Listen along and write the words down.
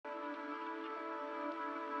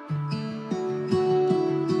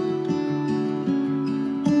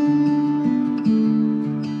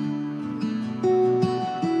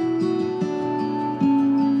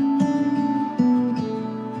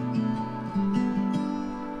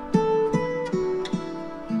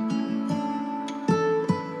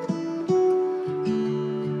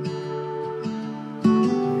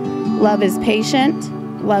Love is patient,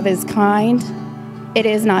 love is kind, it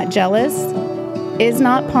is not jealous, is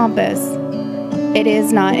not pompous, it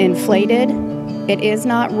is not inflated, it is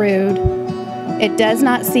not rude, it does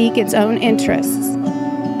not seek its own interests,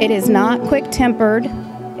 it is not quick-tempered,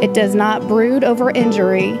 it does not brood over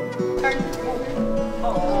injury.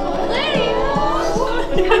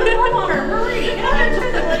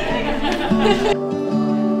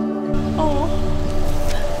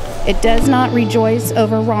 It does not rejoice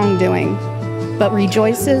over wrongdoing, but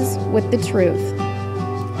rejoices with the truth.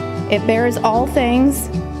 It bears all things,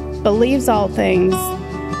 believes all things,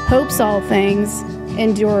 hopes all things,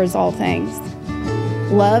 endures all things.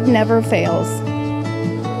 Love never fails.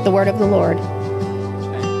 The word of the Lord.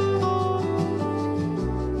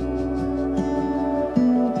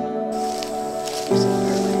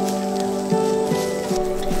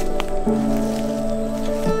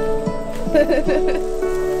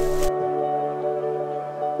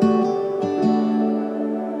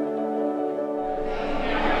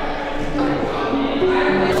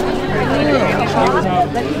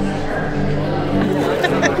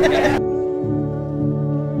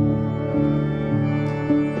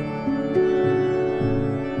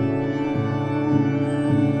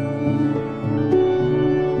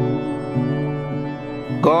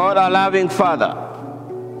 God, our loving Father,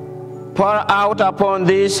 pour out upon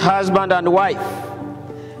this husband and wife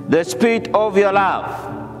the spirit of your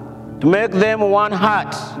love, to make them one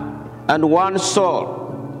heart and one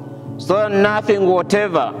soul, so that nothing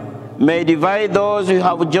whatever may divide those you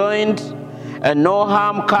have joined, and no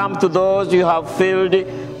harm come to those you have filled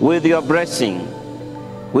with your blessing.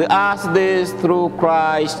 We ask this through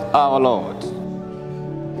Christ our Lord.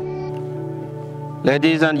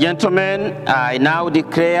 Ladies and gentlemen, I now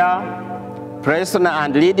declare Preston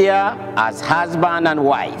and Lydia as husband and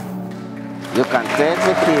wife. You can take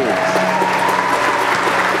the keys.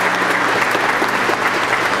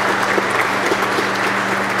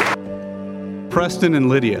 Preston and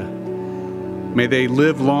Lydia, may they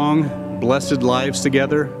live long, blessed lives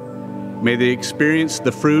together. May they experience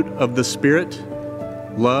the fruit of the Spirit: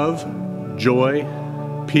 love, joy,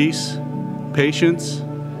 peace, patience,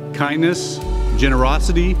 kindness,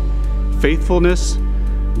 generosity, faithfulness,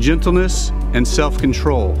 gentleness, and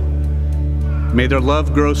self-control. May their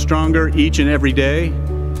love grow stronger each and every day,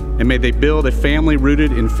 and may they build a family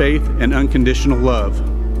rooted in faith and unconditional love.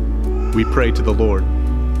 We pray to the Lord.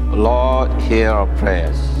 Lord, hear our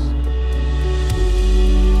prayers.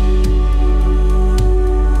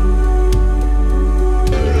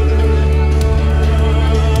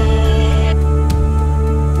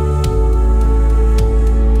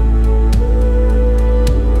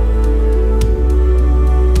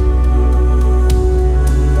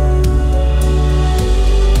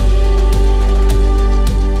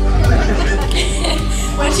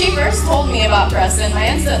 About Preston, my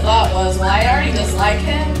instant thought was, well, I already dislike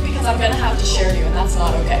him because I'm going to have to share you, and that's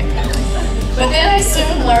not okay. But then I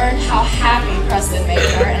soon learned how happy Preston made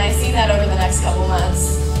her, and I see that over the next couple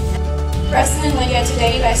months. Preston and Lydia,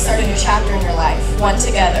 today you guys start a new chapter in your life, one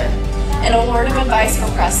together. And a word of advice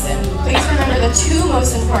from Preston: please remember the two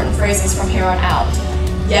most important phrases from here on out.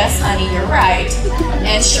 Yes, honey, you're right.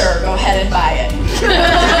 And sure, go ahead and buy it.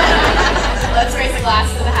 Let's raise a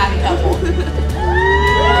glass to the happy couple.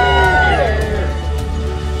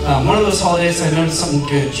 One of those holidays, I noticed something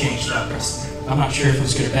good changed about Preston. I'm not sure if it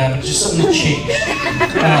was good or bad, but just something that changed.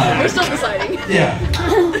 We're still deciding. Yeah,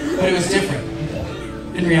 but it was different.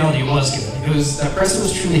 In reality, it was good. It was that Preston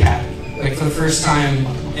was truly happy. Like, for the first time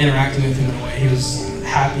interacting with him in a way, he was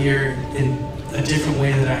happier in a different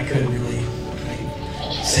way that I couldn't really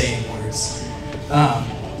say in words.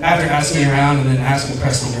 After asking around and then asking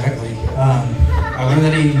Preston directly, I learned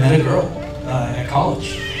that he met a girl at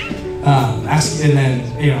college. And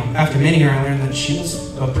then, after meeting her, I learned that she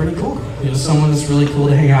was a pretty cool girl. Someone that's really cool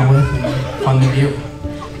to hang out with and fun to be around.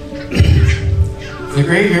 For the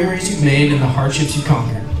great memories you've made and the hardships you've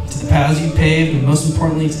conquered, to the paths you've paved, and most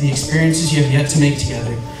importantly, to the experiences you have yet to make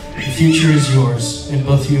together, the future is yours, and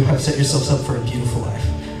both of you have set yourselves up for a beautiful life.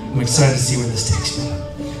 I'm excited to see where this takes you.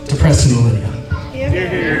 To Preston and Lydia.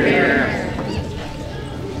 Here.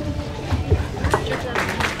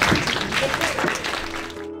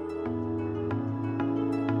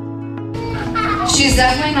 She's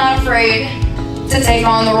definitely not afraid to take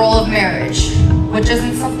on the role of marriage. which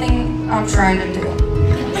isn't something I'm trying to do.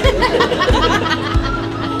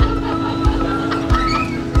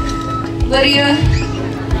 Lydia,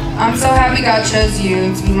 I'm so happy God chose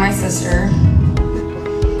you to be my sister,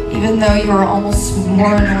 even though you are almost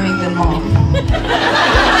more annoying than Mom.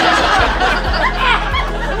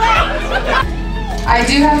 I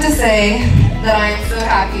do have to say that I am so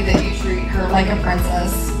happy that you treat her like a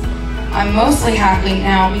princess. I'm mostly happy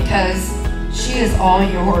now because she is all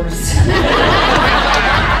yours.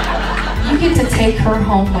 You get to take her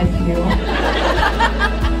home with you.